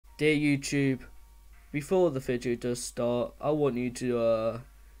Dear YouTube, before the video does start, I want you to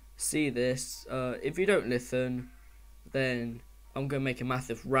see this. If you don't listen, then I'm going to make a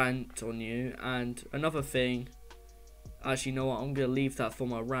massive rant on you. And another thing, actually, you know what, I'm going to leave that for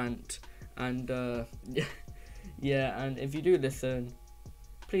my rant. And yeah, and if you do listen,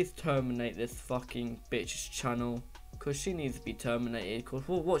 please terminate this fucking bitch's channel, because she needs to be terminated, because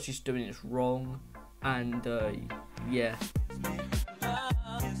what she's doing is wrong. And yeah.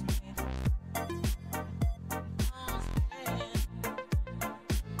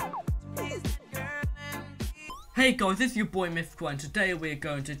 Hey guys, this is your boy Mythical, and today we're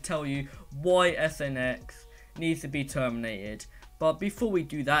going to tell you why SNX needs to be terminated. But before we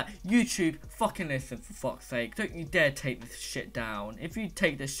do that, YouTube, fucking listen, for fuck's sake. Don't you dare take this shit down. If you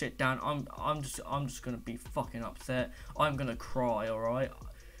take this shit down, I'm just gonna be fucking upset. I'm gonna cry, alright?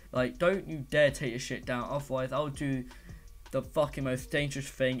 Like, don't you dare take your shit down, otherwise I'll do the fucking most dangerous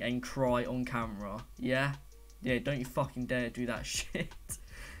thing and cry on camera. Yeah? Yeah, don't you fucking dare do that shit.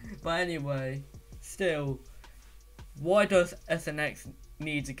 But anyway, still, why does SNX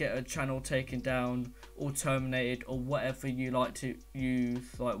need to get a channel taken down or terminated or whatever you like to use,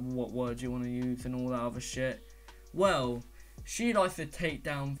 like what words you want to use and all that other shit? Well, she likes to take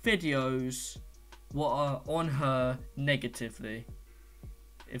down videos what are on her negatively.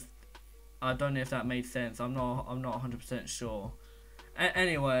 If I don't know if that made sense, I'm not 100% sure.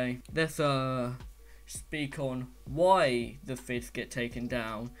 Anyway, let's speak on why the vids get taken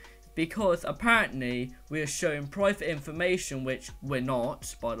down. Because apparently we are showing private information, which we're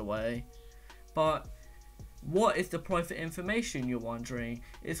not, by the way. But what is the private information, you're wondering?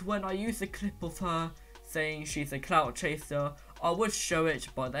 Is when I use a clip of her saying she's a clout chaser, I would show it,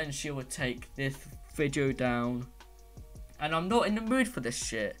 but then she would take this video down. And I'm not in the mood for this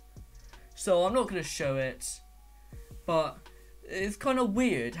shit, so I'm not going to show it. But it's kind of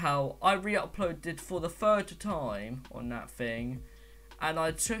weird how I re-uploaded for the third time on that thing, and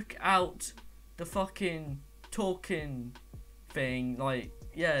I took out the fucking talking thing, like,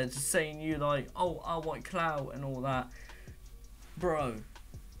 yeah, just saying you like, oh, I want clout and all that. Bro,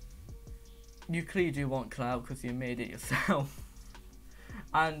 you clearly do want clout because you made it yourself.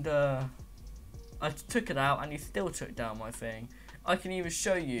 And I took it out and you still took down my thing. I can even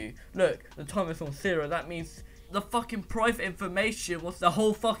show you. Look, the time is on 0. That means the fucking private information was the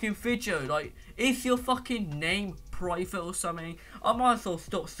whole fucking video. Like, is your fucking name private or something? I might as well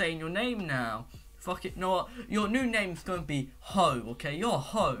stop saying your name now. Fuck it, no, your new name's gonna be Ho, okay? You're a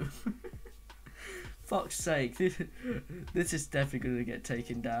Ho. Fuck's sake, this is definitely gonna get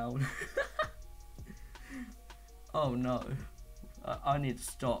taken down. Oh no, I need to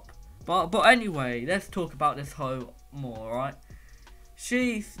stop. But anyway, let's talk about this Ho more, alright?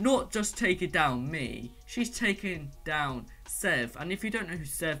 She's not just taken down me, she's taken down Sev. And if you don't know who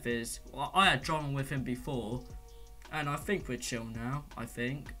Sev is, well, I had drama with him before, and I think we're chill now.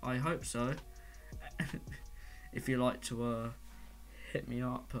 I hope so. If you like to hit me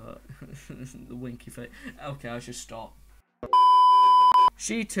up, the winky face. Okay, I should stop.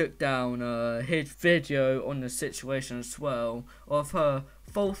 She took down his video on the situation as well, of her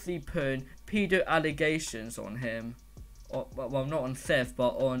falsely putting pedo allegations on him. Well, not on Seth,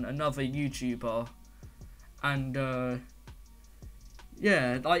 but on another YouTuber. And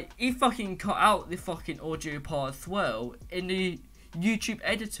yeah, like, he fucking cut out the fucking audio part as well in the YouTube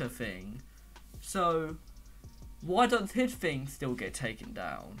editor thing. So why does his thing still get taken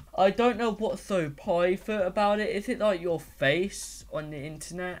down? I don't know what's so private about it. Is it like your face on the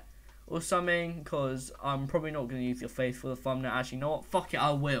internet or something? Because I'm probably not going to use your face for the thumbnail. Actually, you know what? Fuck it,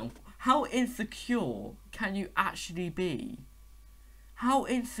 I will. How insecure can you actually be? How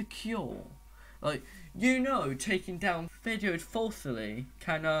insecure? Like, you know, taking down videos falsely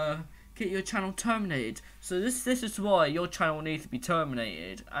can get your channel terminated. So this is why your channel needs to be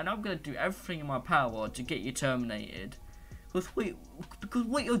terminated, and I'm gonna do everything in my power to get you terminated. Because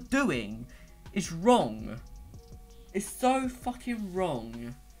what you're doing is wrong. It's so fucking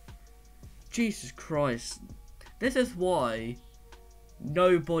wrong. Jesus Christ. This is why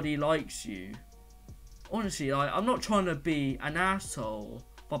nobody likes you. Honestly, like, I'm not trying to be an asshole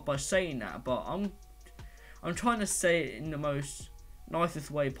by saying that, but I'm trying to say it in the most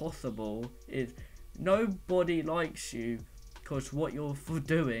nicest way possible. Is nobody likes you because what you're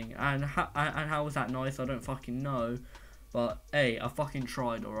doing, and how is that nice? I don't fucking know, but hey, I fucking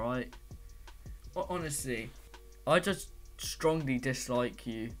tried, alright? Honestly, I just strongly dislike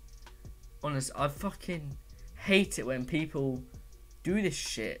you. Honestly, I fucking hate it when people do this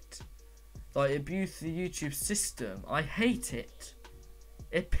shit, like abuse the YouTube system. I hate it.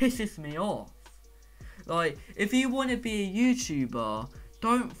 It pisses me off. Like, if you want to be a YouTuber,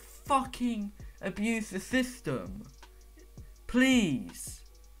 don't fucking abuse the system. Please.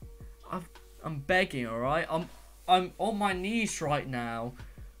 I'm begging, alright? I'm on my knees right now,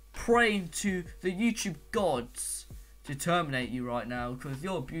 praying to the YouTube gods to terminate you right now, because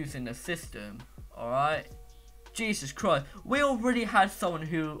you're abusing the system, alright? Jesus Christ, we already had someone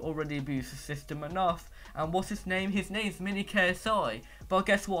who already abused the system enough, and what's his name? His name's Mini KSI, but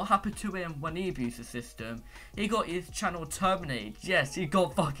guess what happened to him when he abused the system? He got his channel terminated. Yes, he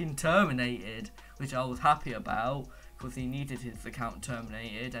got fucking terminated, which I was happy about, because he needed his account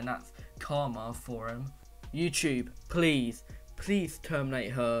terminated, and that's karma for him. YouTube, please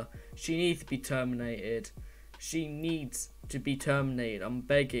terminate her. She needs to be terminated. She needs to be terminated. I'm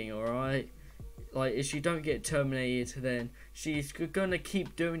begging, alright? Like, if she don't get terminated, then she's gonna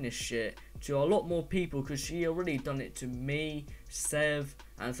keep doing this shit to a lot more people, because she already done it to me, Sev,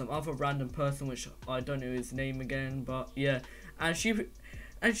 and some other random person, which I don't know his name again, but yeah. And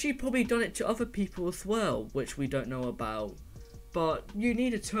she probably done it to other people as well, which we don't know about. But you need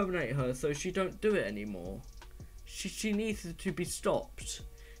to terminate her so she don't do it anymore. She needs to be stopped.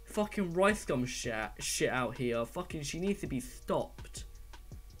 Fucking rice gum shit out here. Fucking, she needs to be stopped.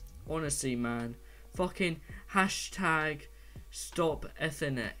 Honestly, man. Fucking hashtag stop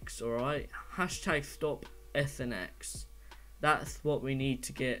SNX, alright? Hashtag stop SNX. That's what we need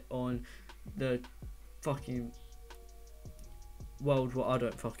to get on the fucking world what I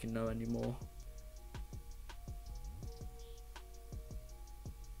don't fucking know anymore.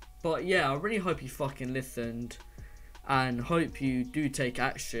 But yeah, I really hope you fucking listened, and hope you do take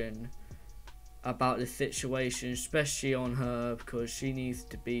action about this situation, especially on her, because she needs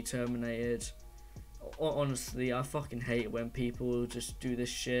to be terminated. Honestly, I fucking hate when people just do this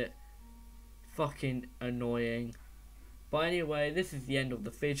shit. Fucking annoying. But anyway, this is the end of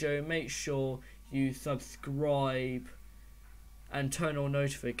the video. Make sure you subscribe and turn all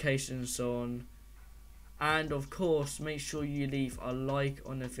notifications on. And of course, make sure you leave a like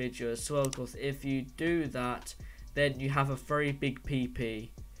on the video as well, because if you do that, then you have a very big PP.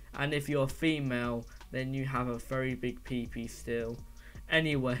 And if you're a female, then you have a very big PP still.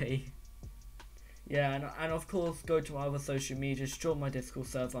 Anyway, yeah, and of course, go to my other social medias, join my Discord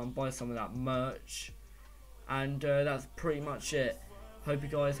server, and buy some of that merch. And that's pretty much it. Hope you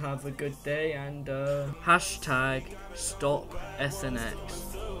guys have a good day, and hashtag stop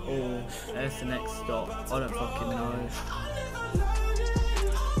SNX or SNX stop. I don't fucking know.